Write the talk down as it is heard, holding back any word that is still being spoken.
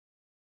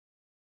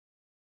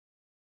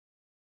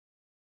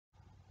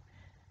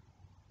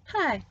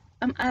Hi,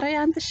 I'm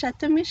Arianne de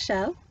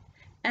Chateaumichel,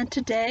 and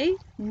today,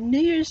 New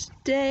Year's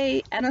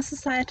Day, Anna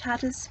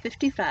Societatis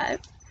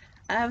 55,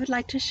 I would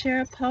like to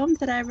share a poem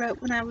that I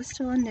wrote when I was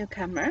still a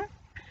newcomer.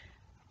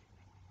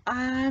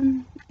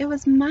 It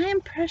was my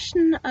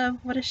impression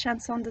of what a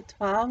chanson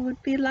d'étoile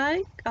would be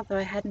like, although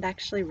I hadn't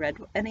actually read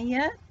any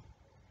yet,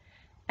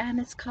 and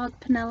it's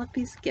called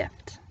Penelope's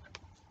Gift.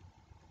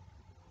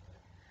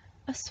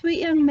 A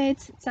sweet young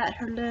maid sits at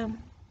her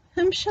loom.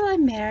 Whom shall I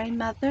marry,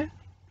 mother?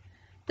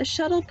 The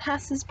shuttle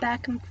passes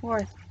back and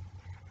forth,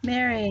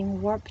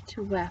 marrying warp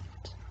to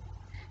weft.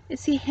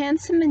 Is he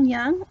handsome and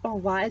young, or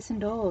wise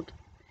and old?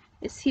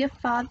 Is he a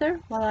father,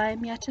 while I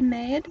am yet a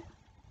maid?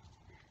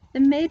 The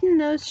maiden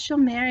knows she'll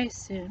marry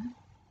soon.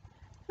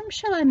 Whom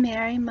shall I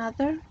marry,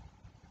 mother?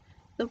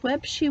 The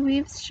web she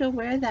weaves she'll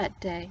wear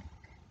that day,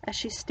 as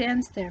she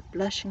stands there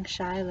blushing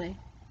shyly.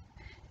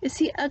 Is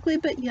he ugly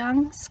but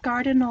young,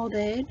 scarred in old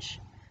age?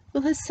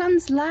 Will his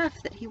sons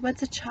laugh that he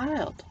weds a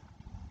child?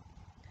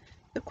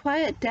 The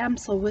quiet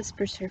damsel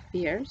whispers her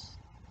fears.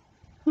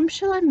 Whom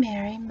shall I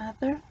marry,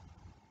 mother?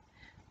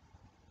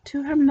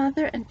 To her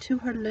mother and to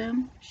her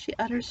loom she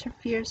utters her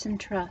fears in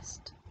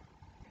trust.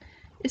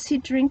 Is he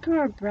drinker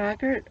or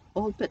braggart,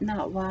 old but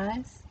not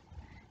wise?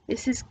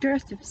 Is his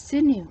girth of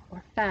sinew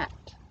or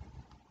fat?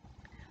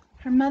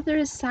 Her mother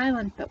is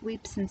silent but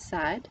weeps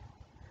inside.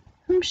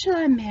 Whom shall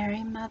I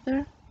marry,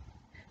 mother?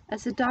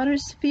 As the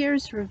daughter's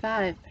fears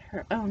revive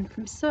her own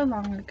from so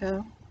long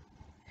ago.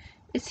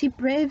 Is he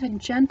brave and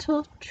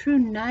gentle, true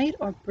knight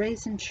or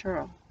brazen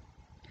churl?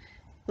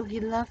 Will he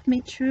love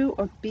me true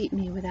or beat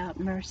me without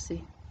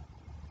mercy?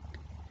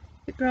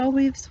 The girl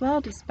weaves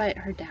well despite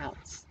her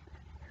doubts.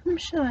 Whom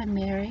shall I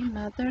marry,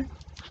 mother?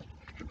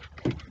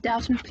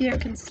 Doubt and fear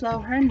can slow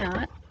her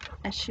not,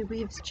 as she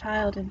weaves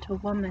child into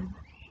woman.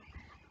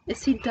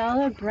 Is he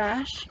dull or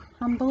brash,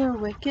 humble or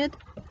wicked?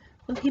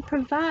 Will he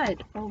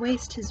provide or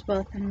waste his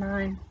wealth and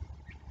mine?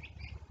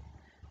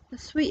 The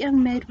sweet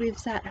young maid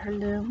weaves at her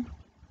loom.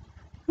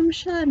 Whom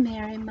shall I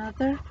marry,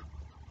 mother?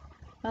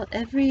 While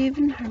every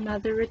even her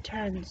mother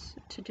returns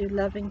to do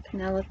loving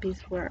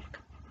Penelope's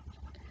work.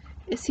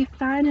 Is he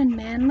fine and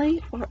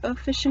manly, or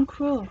oafish and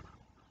cruel?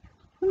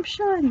 Whom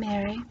shall I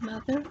marry,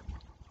 mother?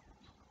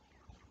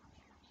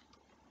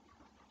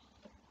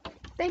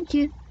 Thank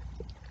you.